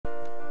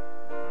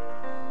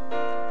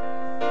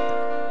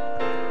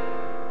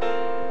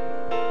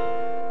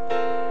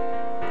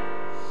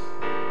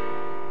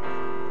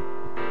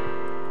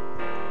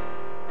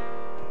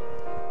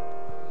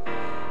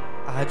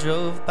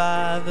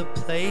by the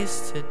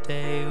place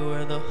today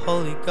where the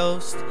Holy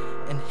Ghost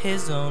in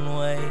His own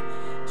way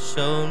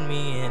showed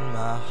me in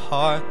my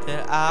heart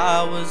that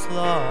I was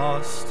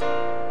lost.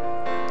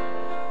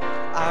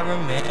 I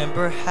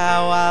remember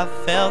how I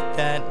felt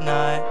that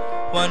night,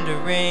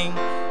 wondering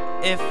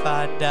if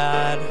I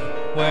died,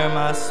 where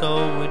my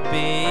soul would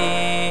be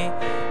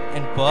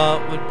and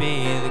what would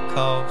be the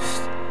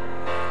cost.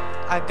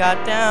 I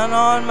got down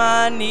on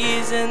my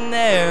knees and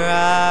there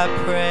I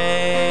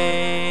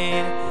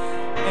prayed,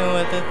 and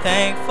with a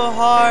thankful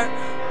heart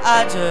I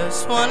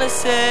just want to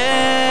say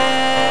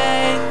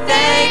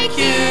thank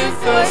you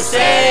for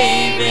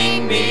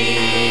saving me.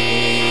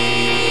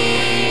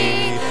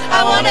 I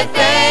want to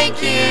thank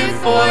you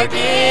for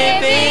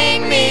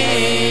giving me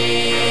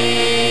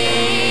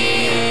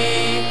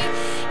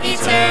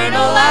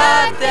eternal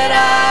life that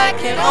I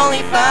can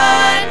only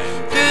find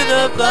through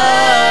the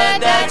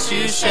blood that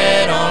you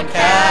shed on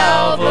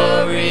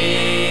Calvary.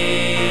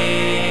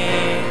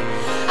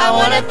 I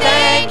want to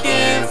thank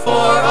you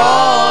for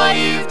all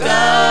you've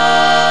done,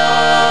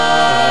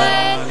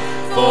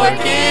 for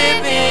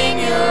giving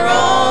your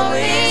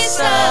only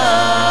Son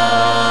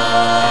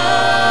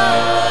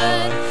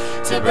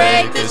to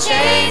break the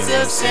chains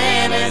of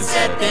sin and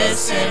set this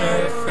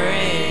sinner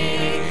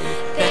free.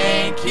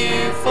 Thank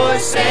you for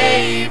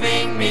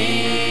saving me.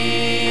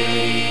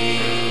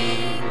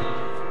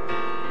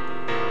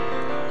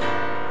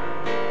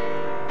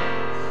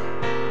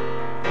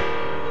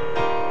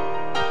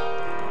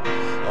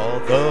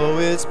 Although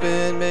it's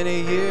been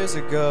many years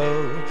ago,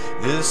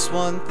 this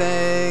one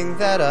thing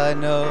that I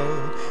know,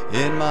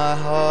 in my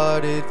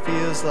heart it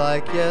feels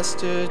like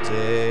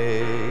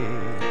yesterday.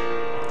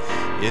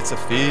 It's a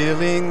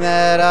feeling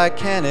that I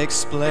can't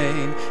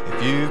explain.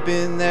 If you've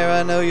been there,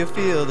 I know you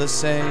feel the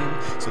same.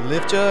 So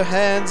lift your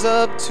hands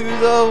up to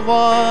the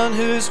one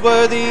who's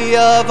worthy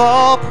of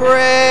all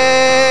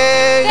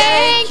praise.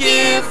 Thank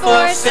you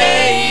for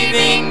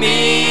saving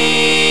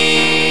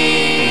me.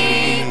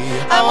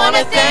 I want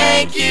to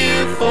thank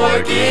you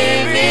for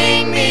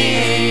giving me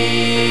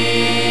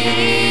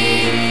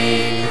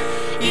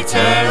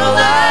eternal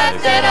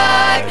life that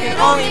I can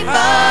only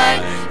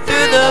find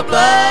through the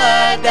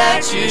blood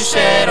that you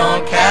shed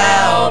on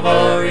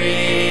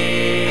Calvary.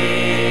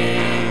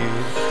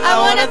 I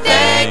want to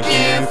thank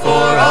you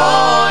for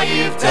all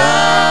you've done,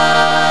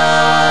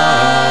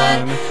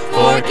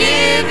 for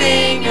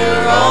giving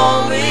your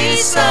only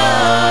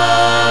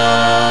Son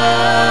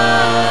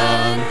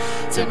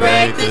to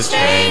break the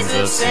chains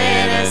of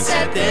sin and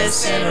set this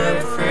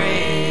sinner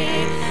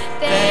free.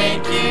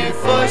 Thank you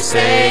for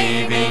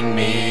saving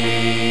me.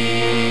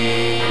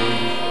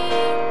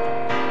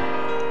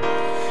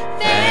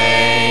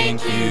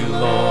 Thank you,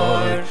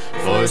 Lord,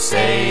 for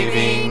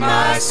saving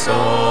my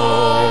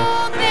soul.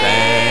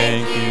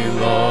 Thank you,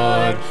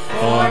 Lord,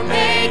 for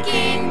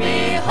making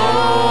me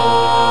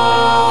whole.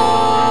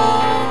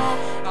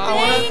 I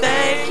want to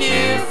thank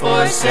you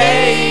for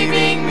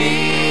saving me.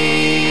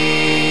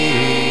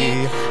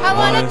 I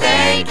want to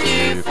thank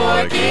you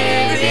for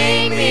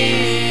giving me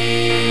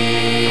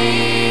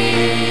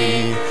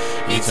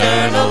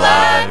eternal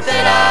life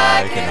that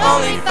I can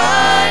only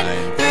find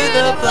through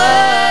the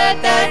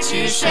blood that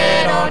you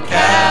shed on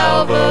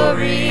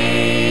Calvary.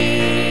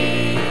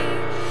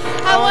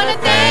 I want to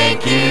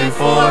thank you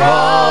for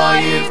all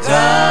you've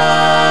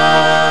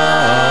done,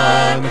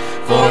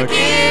 for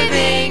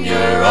giving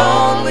your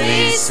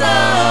only Son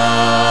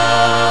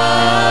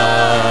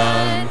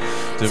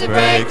to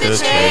break the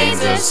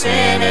chains of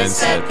sin and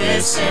set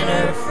this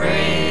sinner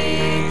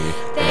free.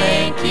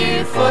 Thank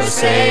you for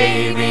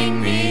saving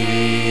me.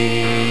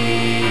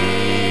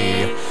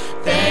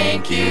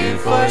 Thank you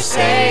for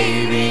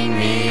saving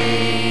me.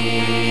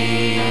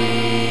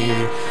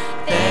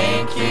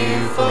 Thank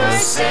you for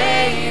saving me.